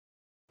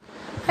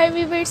Hi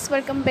viewers,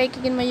 welcome back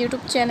again my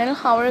YouTube channel.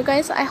 How are you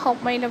guys? I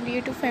hope my lovely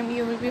YouTube family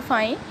you will be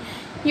fine.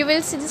 You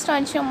will see this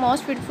transition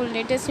most beautiful,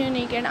 latest,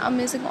 unique and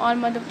amazing all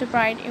month of the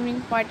pride evening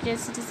party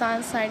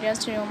designs ideas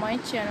to my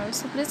channel.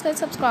 So please guys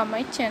subscribe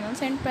my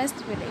channels and press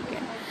the bell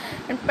icon.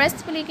 And press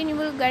the bell icon, you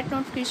will get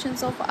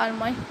notifications of all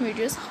my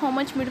videos. How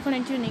much beautiful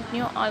and unique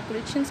new all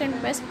collections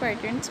and best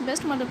patterns,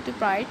 best month of the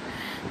pride,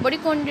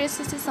 bodycon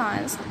dresses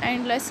designs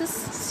and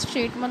latest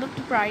street month of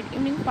the pride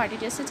evening party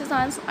dresses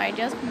designs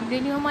ideas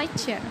daily on my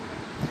channel.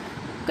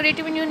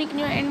 Creative and unique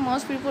new and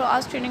most beautiful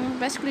outstanding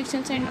best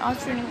collections and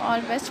outstanding all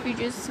best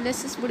videos,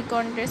 latest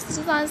bodycon dresses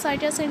designs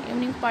ideas and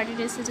evening party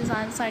dresses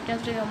designs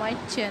ideas on my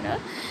channel.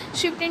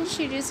 Shift and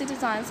series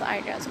designs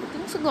ideas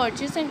looking so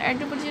gorgeous and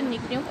adorable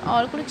unique new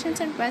all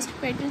collections and best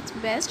patterns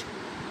best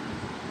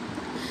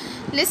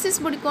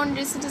latest bodycon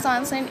dress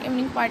designs and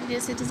evening party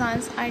dress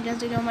designs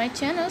ideas on my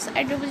channels.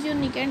 Adorable,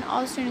 unique and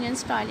outstanding and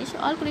stylish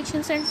all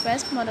collections and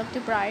best month of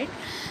the bride.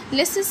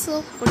 Latest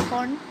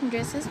bodycon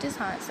dresses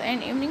designs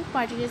and evening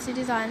party dress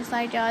designs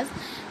ideas.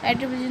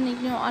 Adorable,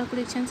 unique new all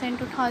collections and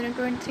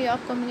 2023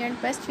 upcoming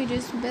and best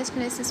videos, best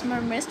latest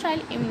mermaid style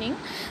evening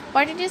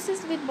party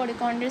dresses with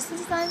bodycon dress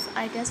designs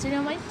ideas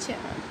on my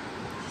channel.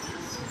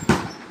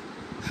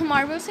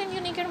 Marvels and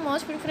unique and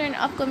most beautiful and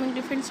upcoming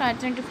different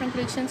styles and different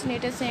collections,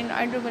 latest and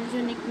adorable,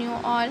 unique new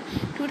all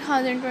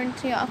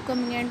 2023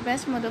 upcoming and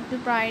best month of the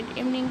bride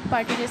evening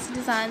party dress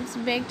designs,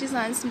 back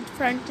designs,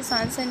 front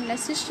designs and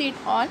latest sheet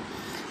all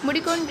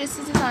bodycon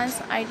dresses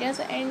designs ideas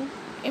and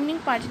evening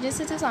party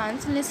dresses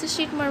designs, latest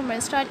sheet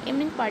mermaid style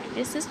evening party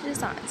dresses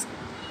designs.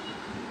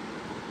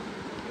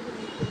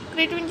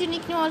 Creative and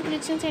unique new all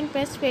collections and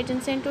best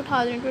patterns and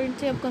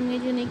 2023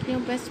 upcoming unique new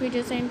best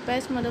videos and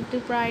best month of the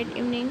bride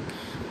evening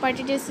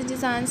party dresses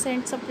designs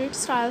and separate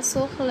styles.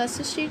 So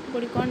latest sheet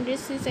bodycon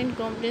dresses and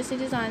groom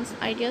dresses designs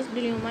ideas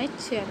below my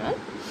channel.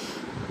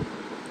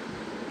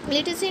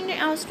 Latest in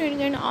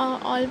outstanding and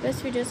all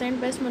best videos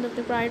and best month of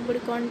the bride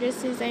bodycon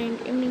dresses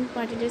and evening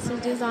party dresses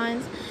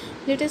designs.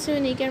 Latest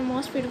unique and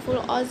most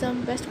beautiful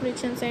awesome best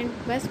collections and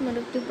best month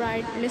of the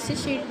bride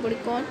latest sheet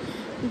bodycon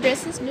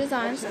dresses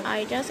designs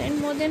ideas and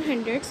more than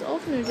hundreds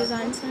of new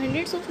designs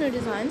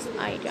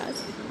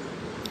ideas.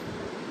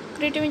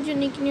 Creative and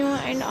unique new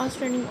and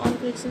outstanding all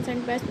collections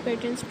and best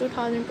patterns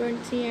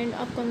 2023 and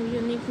upcoming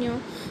unique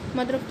new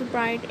mother of the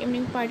bride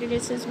evening party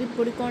dresses with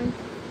bodycon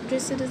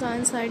dresses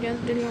designs ideas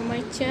daily on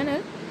my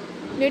channel.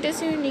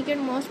 Latest unique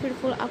and most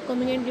beautiful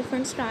upcoming and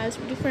different styles,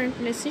 different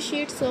latest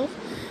shades of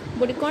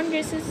bodycon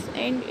dresses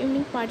and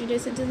evening party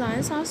dresses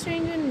designs,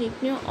 outstanding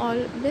unique new all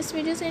best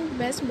videos and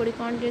best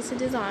bodycon dresses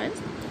designs,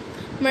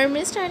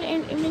 mermaid style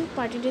and evening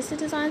party dresses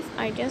designs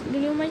ideas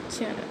daily on my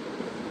channel.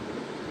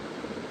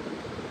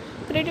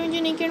 Creative and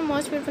unique and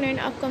most beautiful and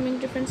upcoming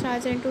different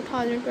styles in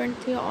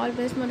 2023 all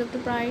best month of the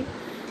bride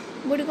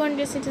bodycon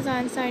dresses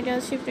designs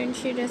ideas, shift and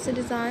shade dresses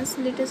designs,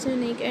 latest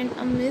unique and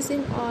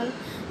amazing all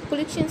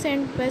collections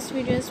and best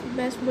videos,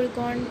 best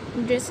bodycon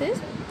dresses,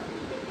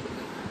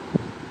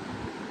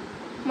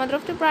 mother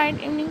of the bride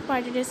evening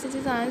party dresses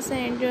designs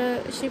and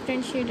shift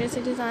and shade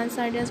dresses designs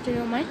ideas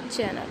to my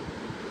channel.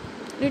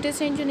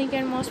 Latest and unique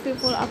and most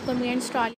beautiful upcoming and stylish